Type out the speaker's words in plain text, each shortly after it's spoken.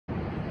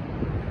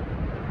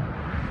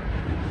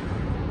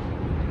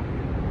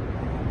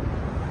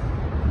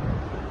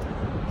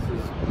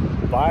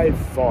by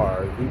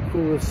far the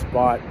coolest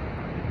spot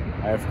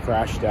I have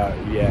crashed out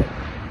yet.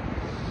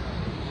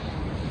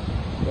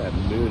 That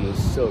moon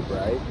is so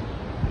bright.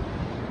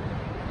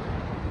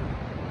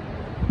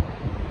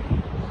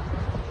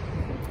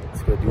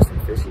 Let's go do some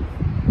fishing.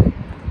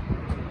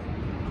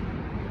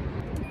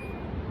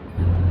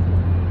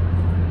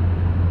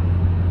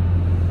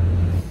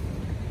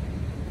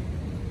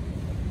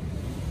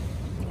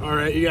 All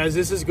right, you guys,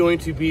 this is going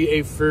to be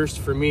a first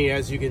for me.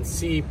 As you can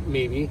see,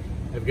 maybe,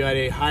 I've got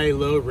a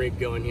high-low rig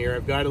going here.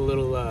 I've got a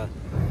little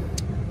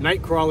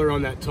night crawler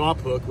on that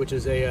top hook, which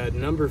is a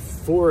number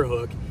 4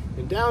 hook.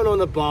 And down on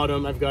the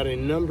bottom, I've got a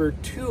number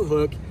 2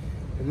 hook,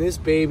 and this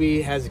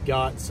baby has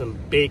got some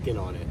bacon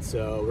on it.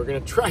 So we're gonna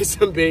try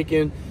some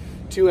bacon,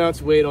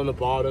 2-ounce weight on the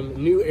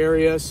bottom, new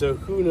area, so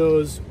who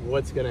knows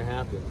what's gonna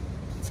happen.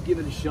 Let's give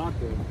it a shot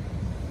then.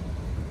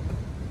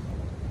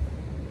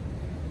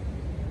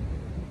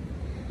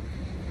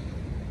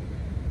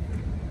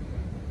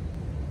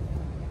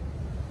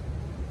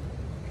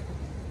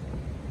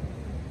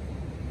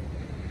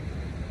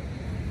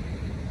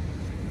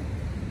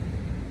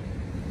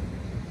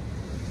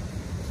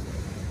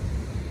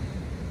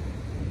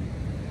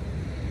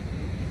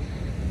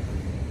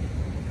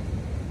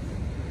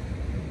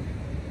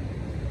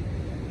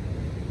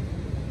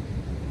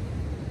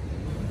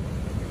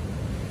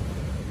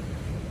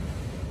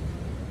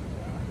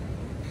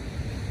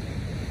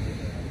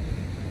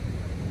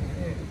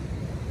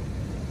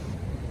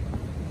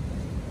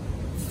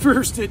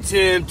 First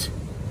attempt,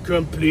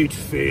 complete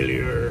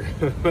failure.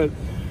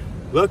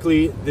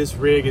 Luckily, this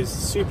rig is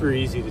super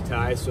easy to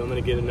tie, so I'm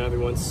gonna get another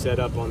one set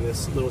up on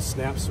this little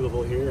snap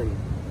swivel here and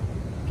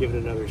give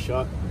it another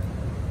shot.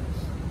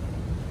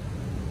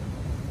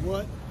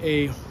 What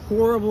a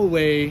horrible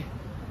way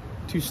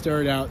to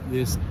start out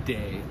this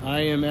day. I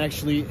am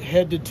actually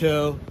head to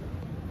toe,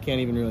 can't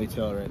even really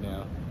tell right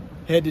now,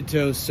 head to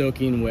toe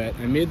soaking wet.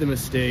 I made the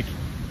mistake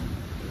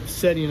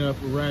setting up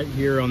right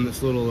here on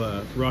this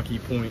little rocky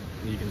point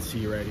that you can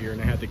see right here,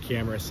 and I had the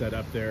camera set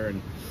up there,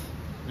 and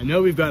I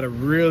know we've got a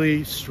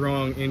really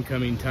strong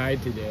incoming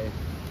tide today,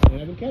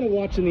 and I've been kind of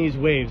watching these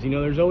waves. You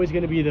know, there's always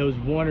going to be those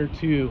 1 or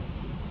 2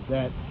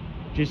 that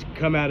just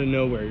come out of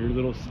nowhere, your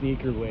little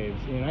sneaker waves,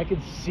 and I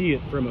could see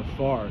it from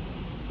afar,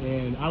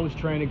 and I was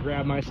trying to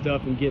grab my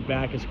stuff and get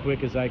back as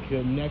quick as I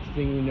could. Next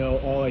thing you know,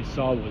 all I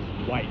saw was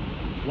white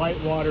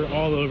water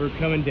all over,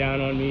 coming down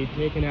on me,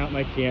 taking out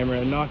my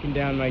camera, knocking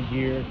down my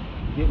gear,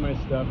 getting my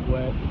stuff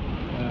wet.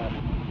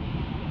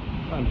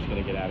 I'm just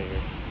gonna get out of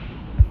here.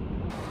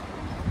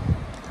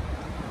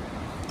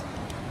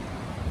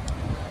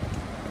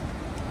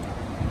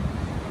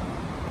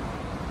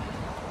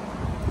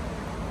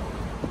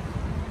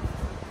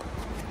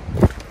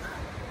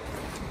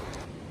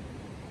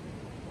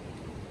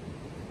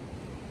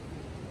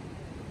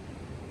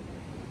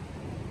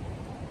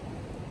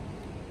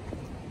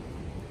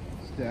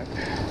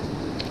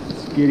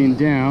 It's getting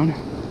down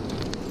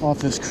off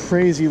this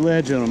crazy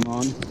ledge that I'm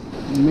on.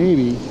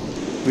 Maybe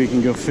we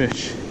can go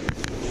fish.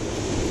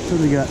 What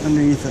do we got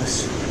underneath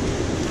us?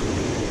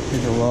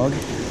 Here's a log.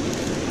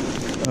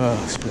 Oh,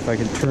 so if I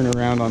can turn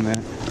around on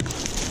that.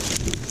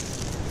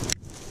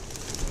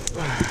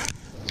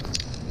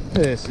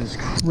 This is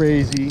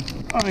crazy.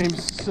 I am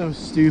so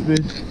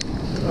stupid.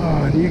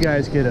 Oh, and you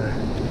guys get a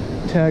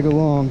tag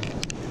along.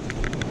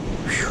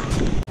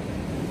 Whew.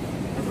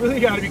 I really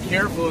got to be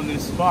careful in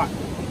this spot.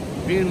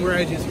 Being where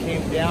I just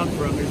came down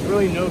from, there's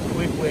really no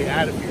quick way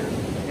out of here.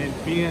 And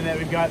being that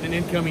we've got an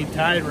incoming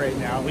tide right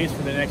now, at least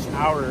for the next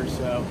hour or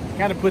so, it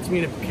kind of puts me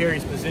in a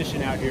precarious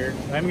position out here.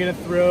 I'm going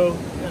to throw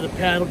the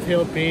paddle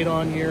tail bait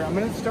on here. I'm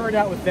going to start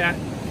out with that,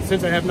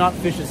 since I have not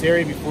fished this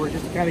area before,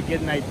 just to kind of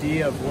get an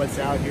idea of what's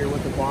out here,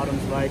 what the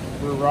bottom's like,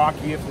 if we're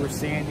rocky, if we're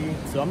sandy.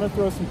 So I'm going to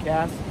throw some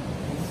casts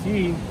and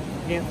see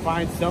if I can't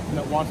find something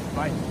that wants to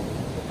bite.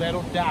 Hopefully I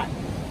don't die.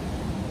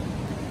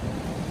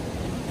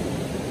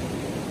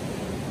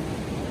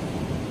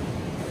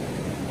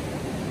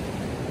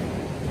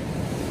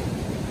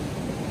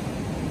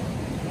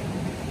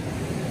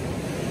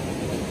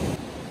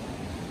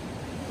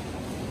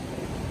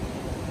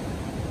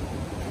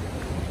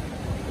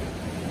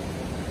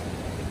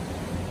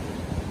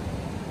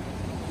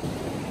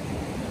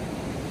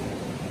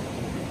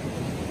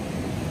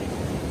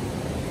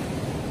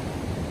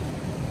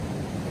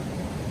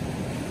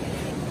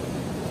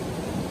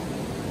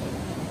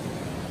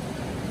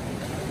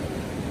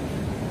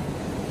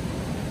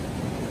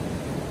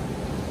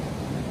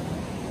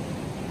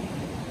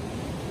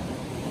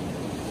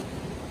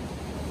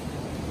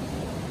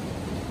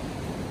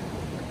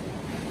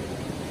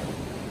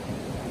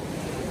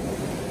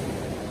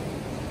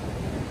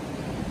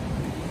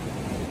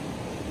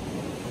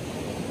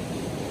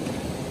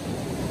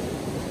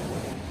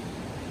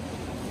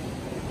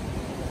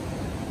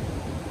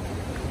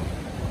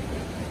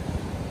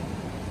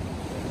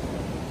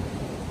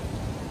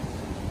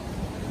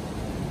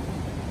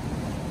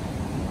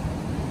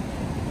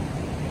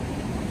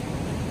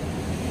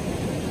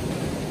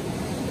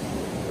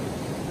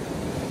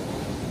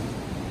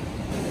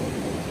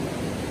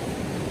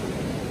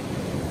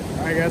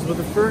 Alright guys, well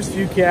the first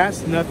few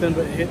casts, nothing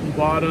but hitting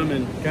bottom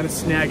and kind of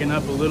snagging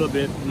up a little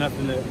bit,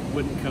 nothing that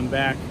wouldn't come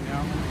back.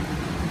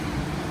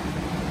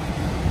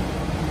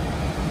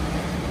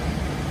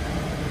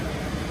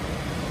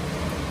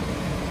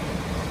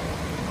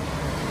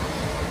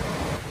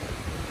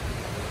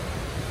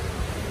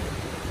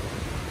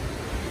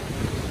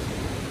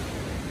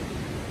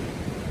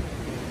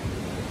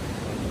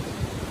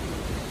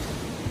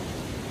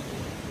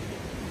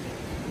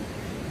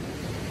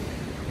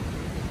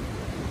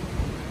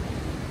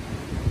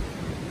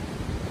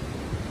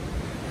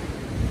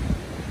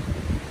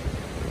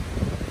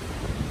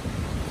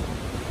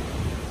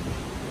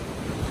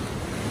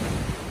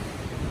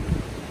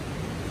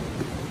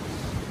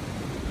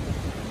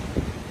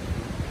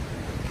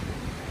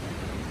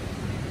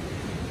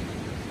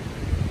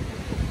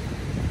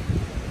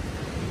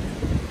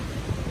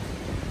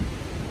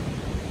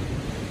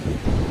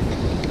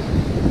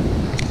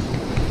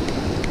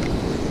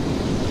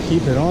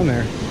 Keep it on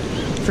there.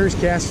 First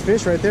cast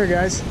fish right there,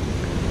 guys.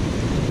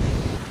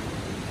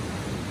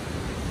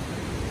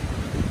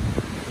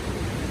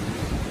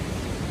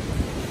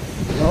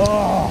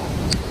 Oh!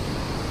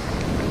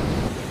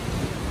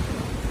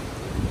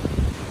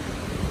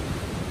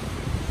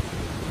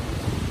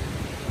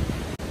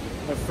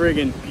 A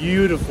friggin'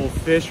 beautiful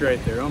fish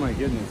right there. Oh my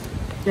goodness.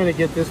 I'm gonna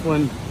get this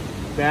one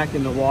back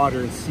in the water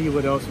and see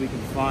what else we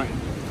can find.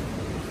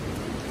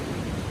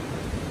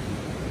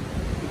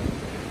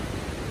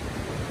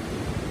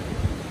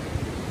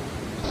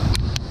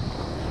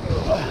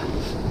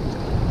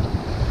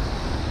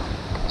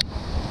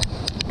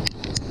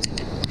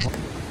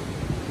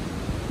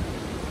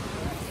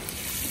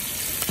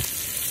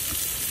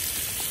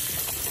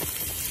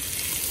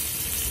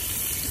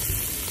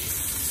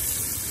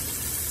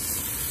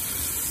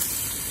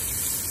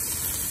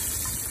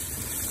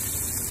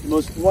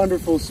 Most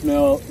wonderful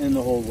smell in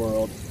the whole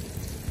world.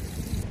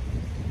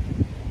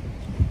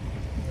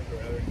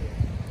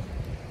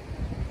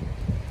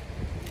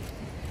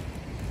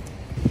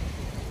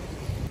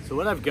 So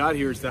what I've got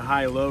here is the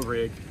high-low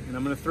rig, and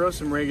I'm going to throw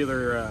some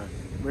regular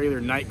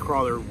night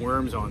crawler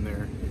worms on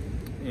there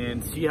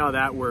and see how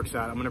that works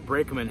out. I'm going to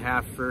break them in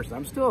half first.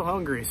 I'm still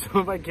hungry,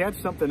 so if I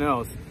catch something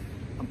else,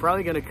 I'm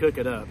probably going to cook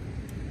it up.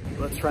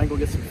 Let's try and go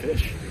get some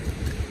fish.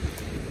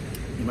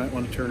 You might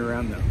want to turn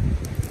around though.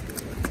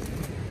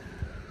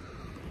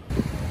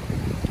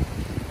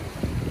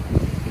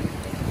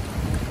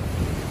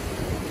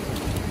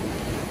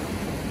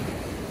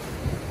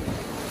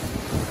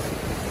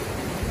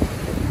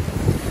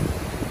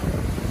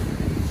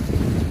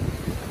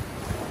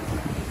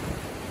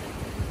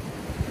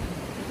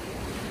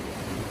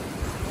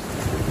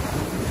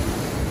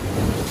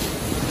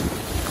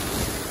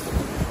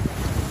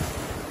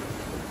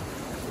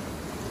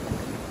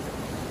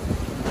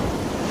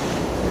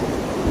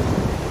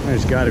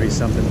 There's got to be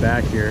something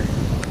back here.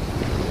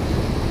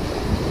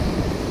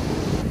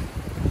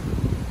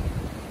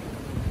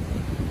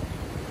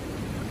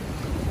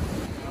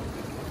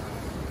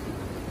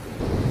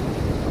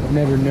 I've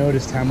never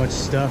noticed how much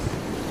stuff,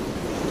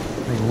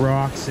 like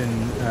rocks and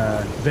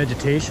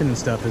vegetation and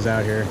stuff, is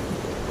out here.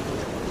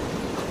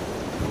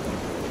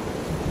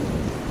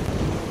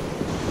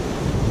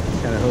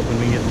 Kind of hoping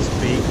we get this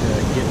bait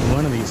to get in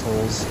one of these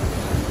holes,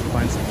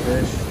 find some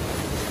fish.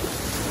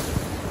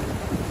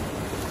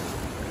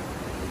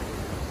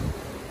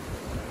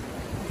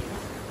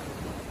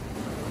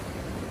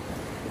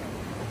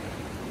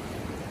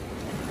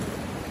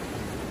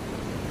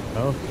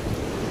 Oh,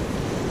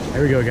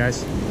 there we go, guys.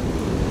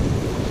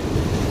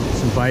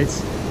 Some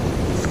bites.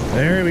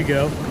 There we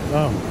go.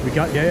 Oh, we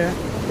got, yeah.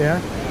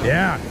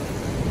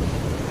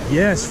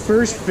 Yes,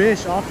 first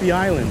fish off the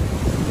island.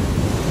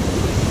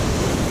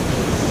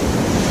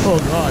 Oh,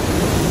 God.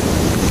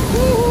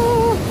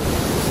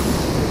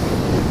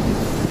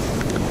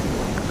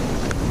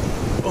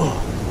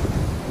 Oh.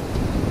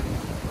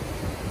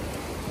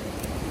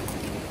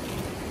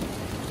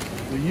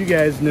 Well, you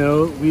guys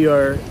know we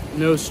are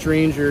no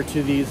stranger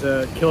to these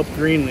kelp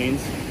greenlings.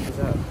 What's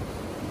that?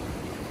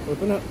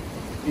 Open up.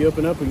 If you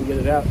open up, we can get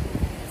it out.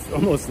 It's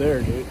almost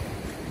there, dude.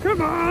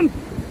 Come on!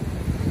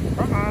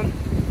 Come on!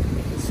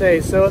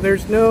 Say, so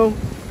there's no...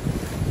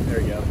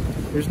 There we go.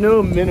 There's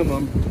no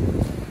minimum...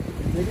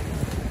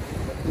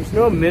 There's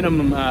no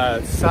minimum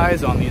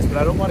size on these, but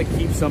I don't want to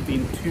keep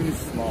something too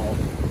small.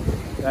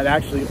 That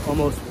actually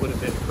almost would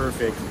have been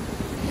perfect.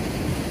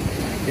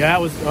 Yeah, that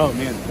was... Oh,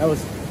 man. That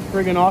was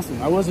friggin' awesome.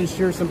 I wasn't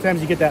sure.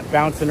 Sometimes you get that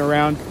bouncing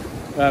around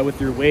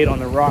with your weight on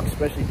the rock,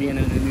 especially being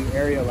in a new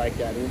area like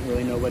that. I didn't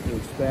really know what to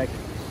expect.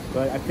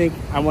 But I think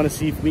I want to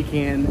see if we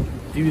can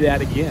do that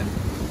again.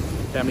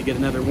 Time to get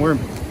another worm.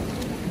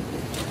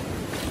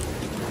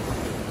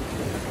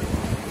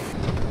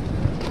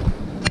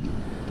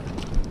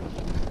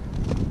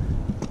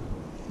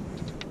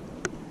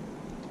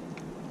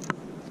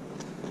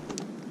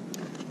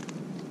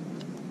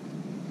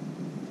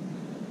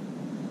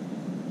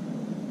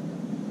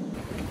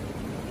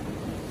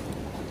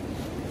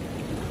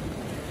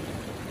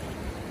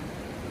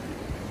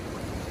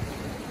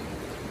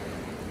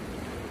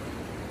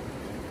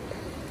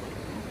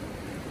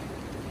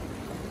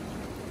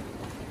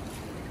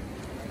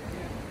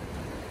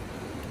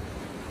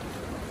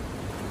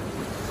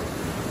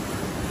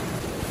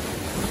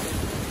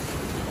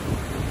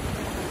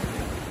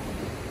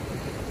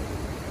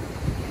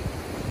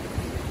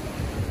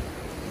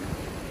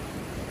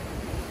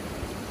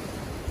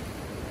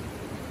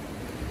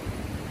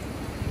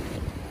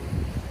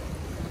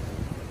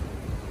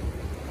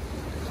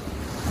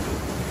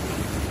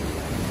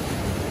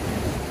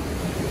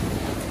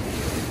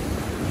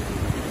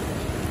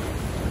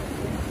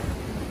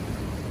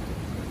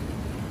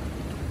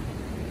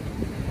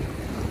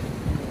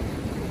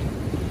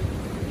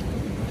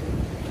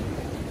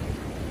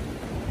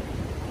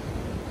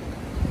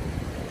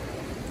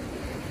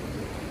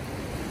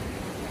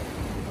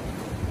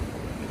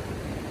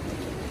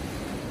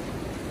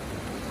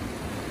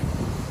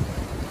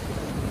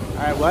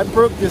 Well, I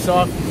broke this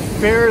off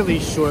fairly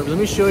short, but let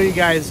me show you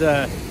guys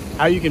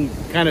how you can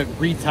kind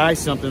of retie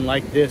something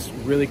like this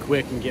really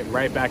quick and get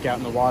right back out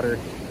in the water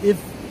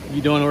if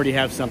you don't already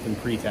have something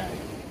pre-tied.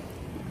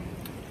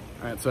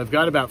 All right, so I've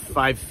got about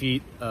 5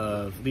 feet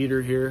of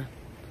leader here.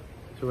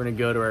 So we're gonna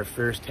go to our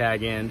first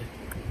tag end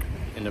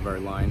of our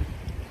line.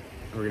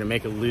 And we're gonna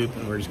make a loop,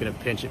 and we're just gonna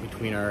pinch it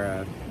between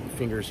our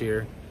fingers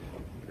here.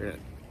 We're gonna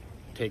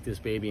take this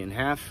baby in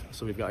half.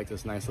 So we've got like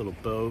this nice little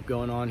bow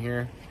going on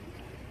here.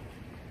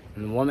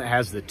 And the one that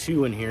has the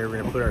 2 in here, we're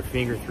gonna put our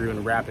finger through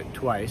and wrap it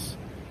twice.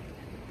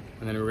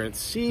 And then we're gonna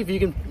see if you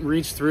can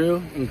reach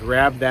through and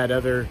grab that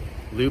other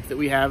loop that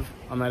we have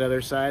on that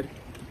other side.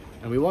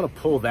 And we wanna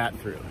pull that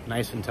through,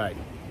 nice and tight.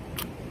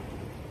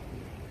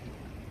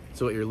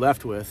 So what you're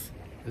left with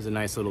is a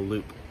nice little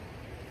loop.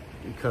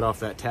 You cut off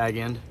that tag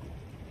end.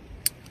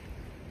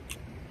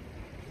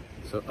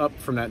 So up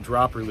from that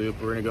dropper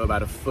loop, we're gonna go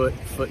about a foot,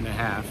 foot and a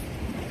half.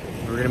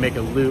 And we're gonna make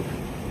a loop,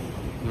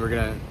 and we're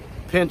gonna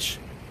pinch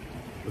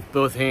with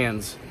both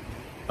hands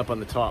up on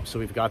the top. So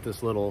we've got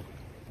this little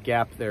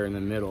gap there in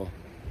the middle.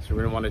 So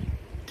we're gonna wanna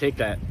take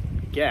that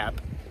gap,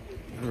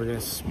 and we're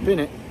gonna spin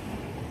it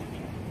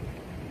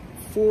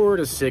 4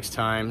 to 6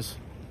 times.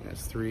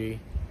 That's 3,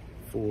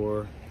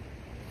 4,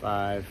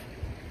 5,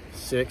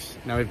 6.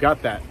 Now we've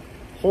got that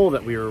hole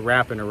that we were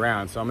wrapping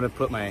around. So I'm gonna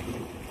put my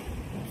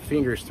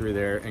fingers through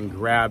there and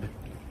grab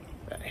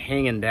that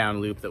hanging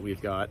down loop that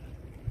we've got.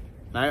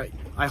 And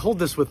I hold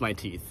this with my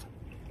teeth.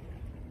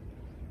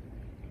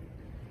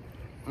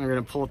 I'm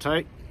gonna pull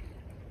tight.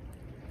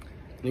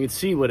 And you can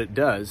see what it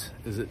does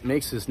is it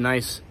makes this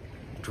nice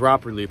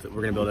dropper loop that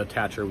we're gonna be able to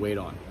attach our weight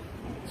on.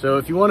 So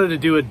if you wanted to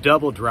do a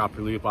double dropper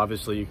loop,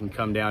 obviously you can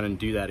come down and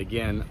do that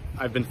again.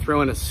 I've been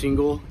throwing a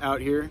single out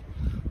here.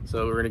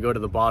 So we're gonna go to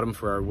the bottom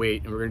for our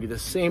weight, and we're gonna do the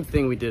same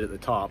thing we did at the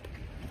top.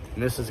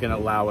 And this is gonna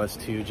allow us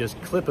to just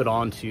clip it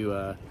onto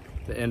the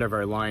end of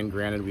our line.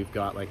 Granted, we've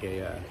got like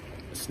a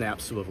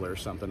snap swivel or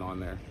something on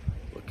there.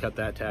 We'll cut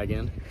that tag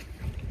in.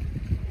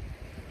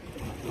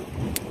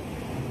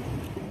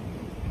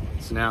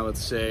 So now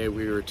let's say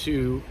we were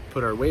to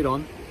put our weight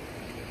on.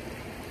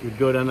 We'd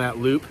go down that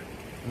loop,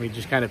 and we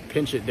just kind of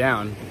pinch it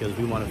down because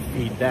we want to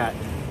feed that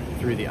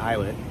through the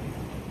eyelet.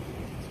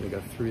 So we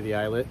go through the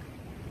eyelet,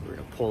 we're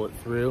gonna pull it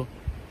through.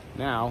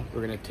 Now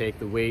we're gonna take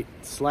the weight,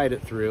 slide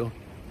it through,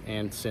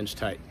 and cinch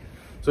tight.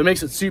 So it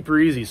makes it super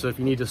easy. So if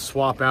you need to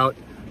swap out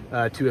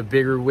to a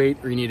bigger weight,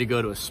 or you need to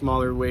go to a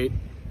smaller weight,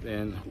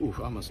 then, ooh,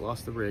 I almost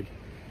lost the rig.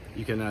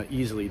 You can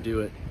easily do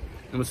it.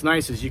 And what's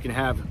nice is you can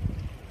have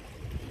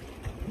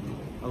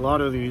a lot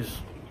of these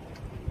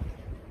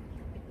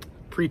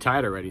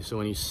pre-tied already, so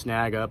when you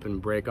snag up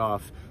and break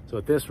off. So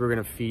with this, we're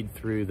gonna feed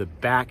through the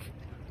back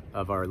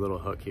of our little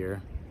hook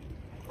here,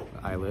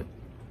 the eyelet.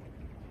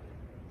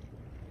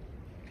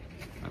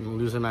 I'm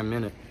losing my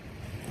minute.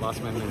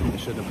 Lost my minute. I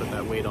shouldn't have put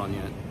that weight on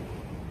yet.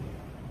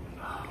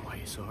 Oh, why are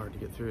you so hard to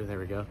get through? There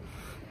we go.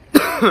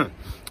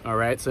 All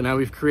right, so now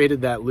we've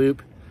created that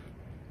loop.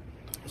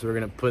 So we're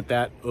gonna put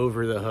that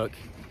over the hook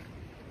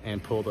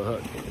and pull the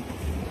hook.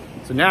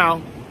 So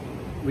now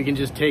we can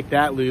just take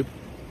that loop,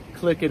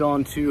 click it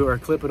onto, or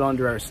clip it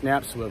onto our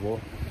snap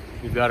swivel.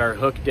 We've got our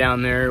hook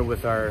down there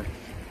with our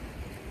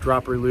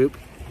dropper loop.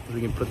 We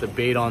can put the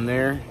bait on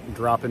there,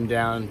 drop him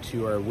down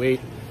to our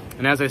weight.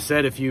 And as I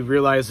said, if you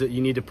realize that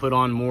you need to put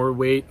on more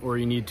weight or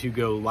you need to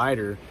go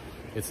lighter,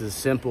 it's as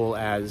simple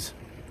as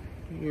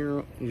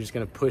you're just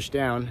gonna push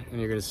down, and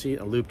you're gonna see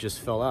a loop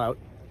just fell out,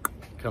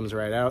 comes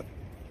right out.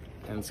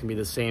 And it's gonna be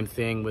the same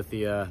thing with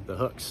the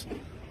hooks.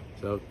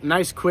 So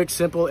nice, quick,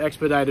 simple,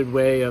 expedited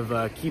way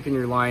of keeping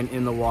your line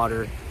in the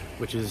water,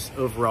 which is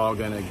overall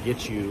gonna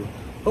get you,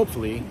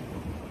 hopefully,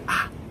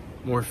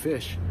 more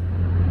fish.